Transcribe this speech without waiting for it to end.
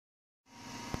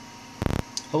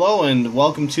Hello and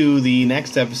welcome to the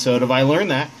next episode of I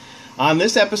Learned That. On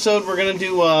this episode, we're going to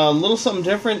do a little something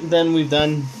different than we've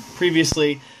done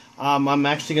previously. I'm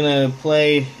actually going to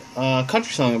play a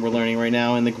country song that we're learning right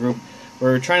now in the group.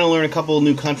 We're trying to learn a couple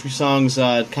new country songs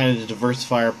kind of to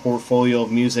diversify our portfolio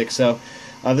of music. So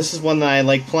this is one that I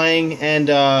like playing, and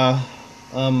I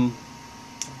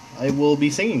will be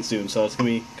singing soon, so it's going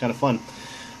to be kind of fun.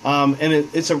 And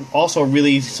it's also a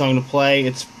really easy song to play.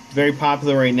 It's very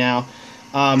popular right now.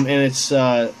 And it's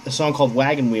a song called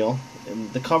Wagon Wheel.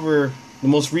 And the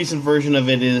most recent version of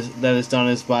it is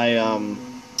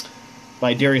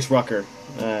by Darius Rucker.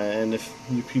 And if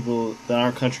you people that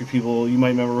aren't country people, you might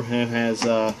remember him as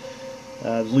the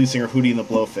lead singer Hootie and the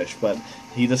Blowfish. But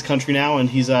he does country now, and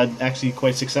he's actually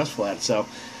quite successful at it. So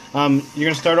you're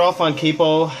going to start off on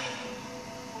capo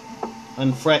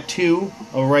on fret 2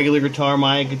 of a regular guitar.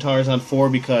 My guitar is on 4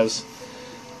 because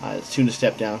it's tuned a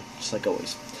step down, just like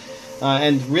always.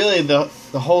 And really, the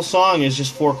whole song is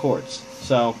just 4 chords.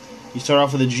 So you start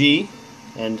off with a G,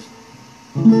 and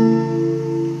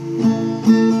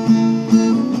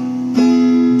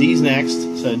D's next.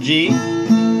 So G,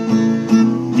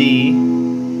 D,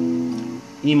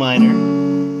 E minor,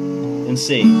 and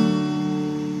C.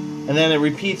 And then it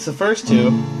repeats the first 2,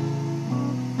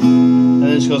 and then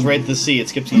it just goes right to the C. It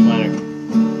skips E minor.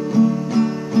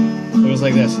 It goes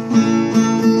like this.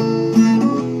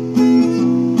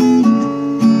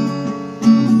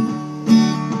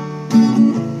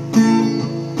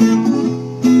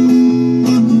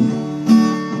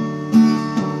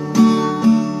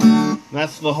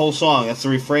 That's the whole song. That's the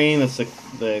refrain. That's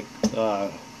the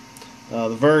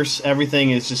verse.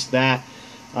 Everything is just that,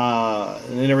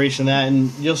 an iteration of that.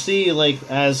 And you'll see, like,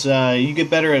 as you get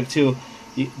better at it too,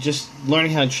 just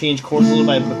learning how to change chords a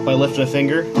little by lifting a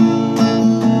finger.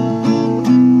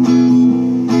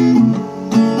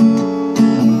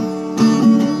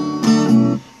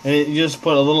 And you just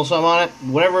put a little something on it.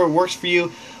 Whatever works for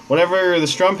you, whatever the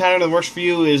strum pattern that works for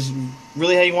you is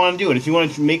really how you want to do it. If you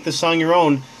want to make the song your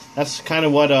own, that's kind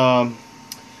of what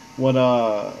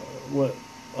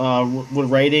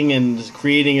writing and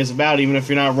creating is about. Even if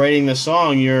you're not writing the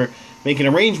song, you're making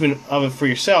an arrangement of it for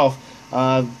yourself.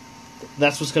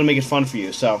 That's what's going to make it fun for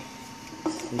you. So, I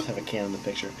just have a can in the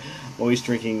picture. I'm always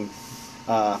drinking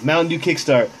Mountain Dew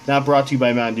Kickstart. Not brought to you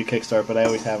by Mountain Dew Kickstart, but I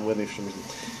always have it with me for some reason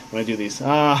when I do these.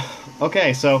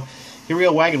 Okay, so here we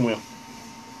go, Wagon Wheel.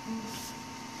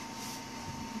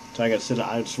 So I got to sit.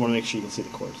 I just want to make sure you can see the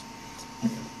chords.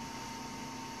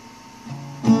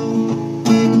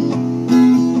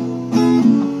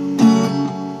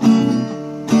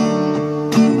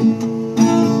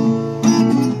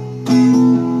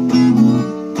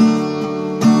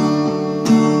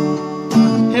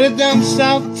 Headed down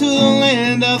south to the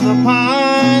land of the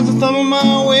pines, I'm thumbing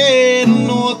my way to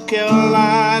North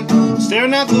Carolina,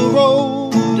 staring at the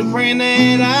road and praying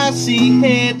that I see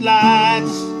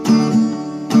headlights.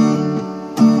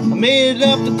 I made it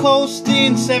up the coast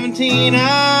in 17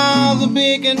 hours, I'm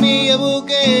picking me a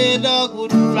bouquet of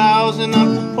dogwood flowers, and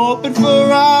I'm hoping for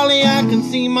Raleigh I can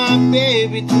see my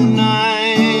baby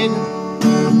tonight.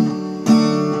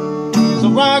 So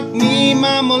rock me,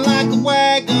 mama, like a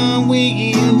wagon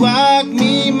wheel. Rock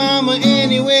me, mama,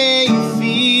 anywhere you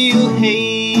feel.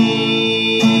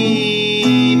 Hey,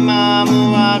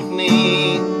 mama, rock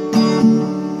me.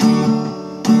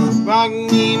 Rock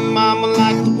me, mama,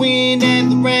 like the wind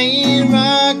and the rain.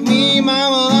 Rock me,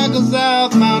 mama, like a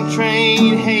southbound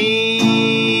train.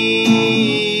 Hey,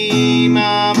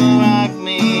 mama, rock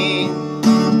me.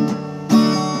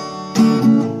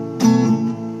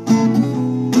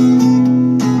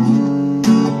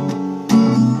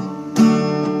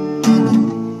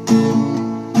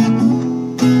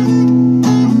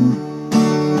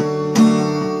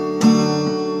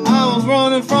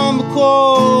 From the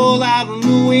cold out of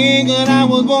New England, I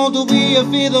was born to be a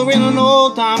fiddler in an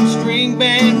old-time string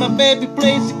band. My baby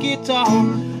plays the guitar,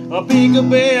 a bigger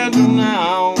band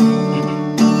now.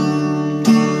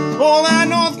 All that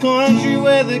North Country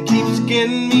weather keeps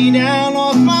getting me down.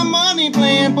 Lost my money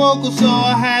playing poker, so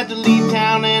I had to leave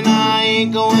town, and I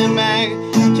ain't going back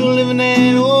to living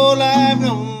that old life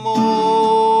no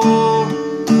more.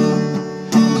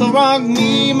 So rock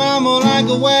me, mama, like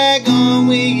a wagon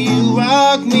wheel.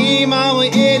 Rock me, mama,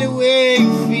 anywhere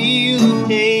you feel.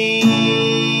 Hey,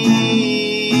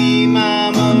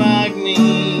 mama, rock me.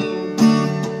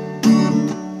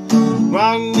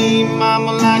 Rock me,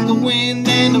 mama, like the wind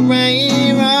and the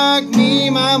rain. Rock me,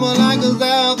 mama, like a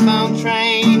southbound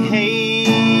train.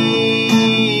 Hey,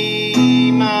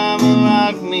 mama,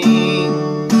 rock me.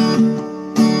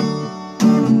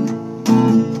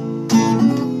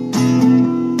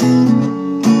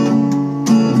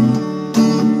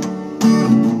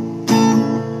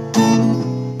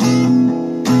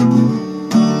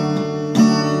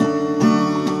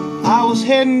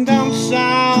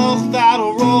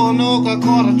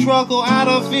 Rucker out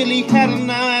of Philly had a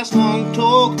nice long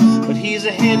talk, but he's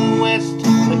a heading west,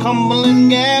 the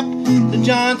Cumberland Gap, the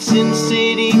Johnson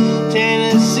City,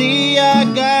 Tennessee. I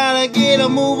gotta get a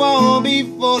move on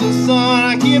before the sun.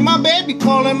 I hear my baby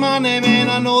calling my name, and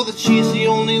I know that she's the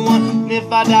only one. And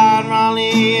if I die in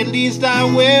Raleigh, at least I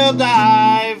will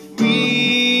die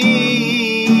free.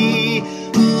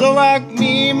 So rock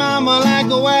me, mama, like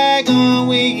a wagon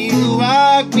wheel.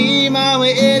 Rock me, mama,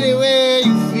 anywhere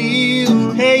you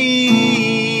feel. Hey,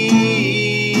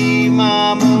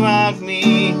 mama, rock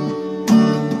me.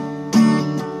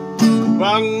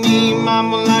 Rock me,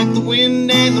 mama, like the wind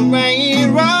and the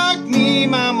rain. Rock me,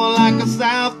 mama, like a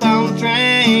southbound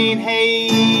train.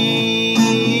 Hey,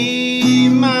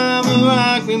 mama,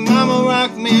 rock me, mama,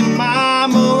 rock me,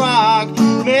 mama, rock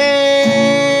me.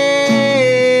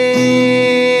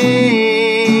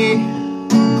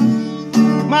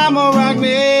 Mama, rock me.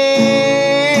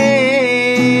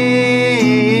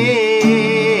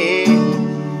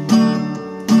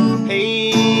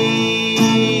 Hey,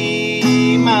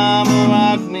 mama,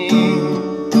 rock me.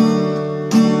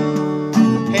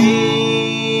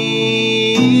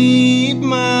 Hey,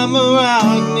 mama,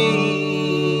 rock me.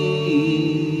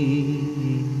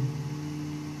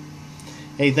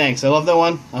 Hey, thanks. I love that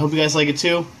one. I hope you guys like it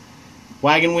too.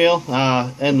 Wagon Wheel,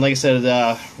 and like I said,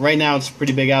 right now it's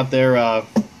pretty big out there.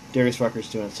 Darius Rucker's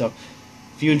doing it. So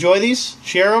if you enjoy these,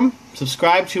 share them.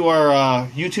 Subscribe to our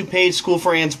YouTube page, School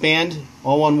for Ants Band,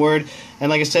 all one word. And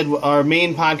like I said, our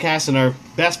main podcast and our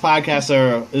best podcast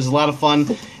is a lot of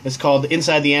fun. It's called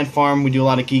Inside the Ant Farm. We do a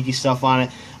lot of geeky stuff on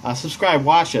it. Subscribe,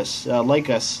 watch us, like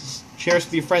us, share us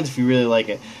with your friends if you really like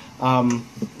it.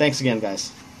 Thanks again,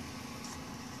 guys.